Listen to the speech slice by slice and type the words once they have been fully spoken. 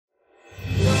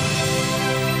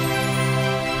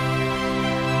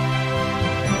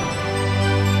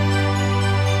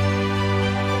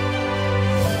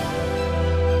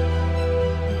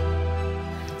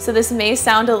So this may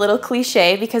sound a little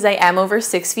cliche because I am over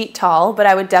 6 feet tall, but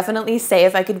I would definitely say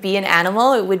if I could be an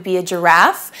animal, it would be a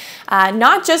giraffe.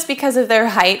 Not just because of their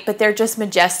height, but they're just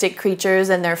majestic creatures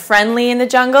and they're friendly in the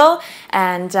jungle.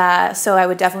 And so I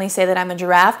would definitely say that I'm a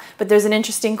giraffe. But there's an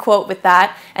interesting quote with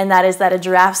that, and that is that a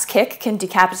giraffe's kick can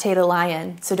decapitate a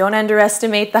lion. So don't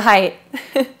underestimate the height.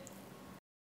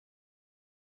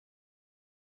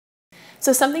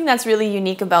 So something that's really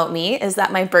unique about me is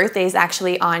that my birthday is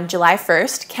actually on July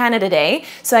 1st, Canada Day.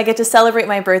 So I get to celebrate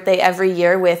my birthday every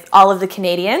year with all of the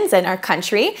Canadians and our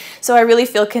country. So I really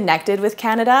feel connected with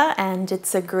Canada, and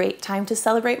it's a great time to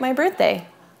celebrate my birthday.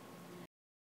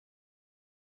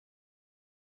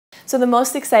 So the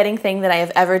most exciting thing that I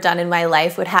have ever done in my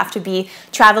life would have to be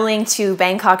traveling to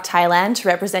Bangkok, Thailand to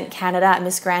represent Canada at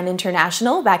Miss Grand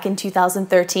International back in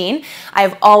 2013.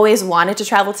 I've always wanted to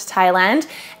travel to Thailand,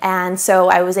 and so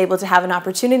I was able to have an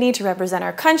opportunity to represent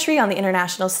our country on the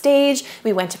international stage.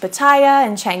 We went to Pattaya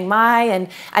and Chiang Mai, and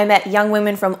I met young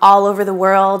women from all over the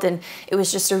world, and it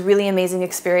was just a really amazing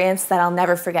experience that I'll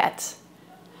never forget.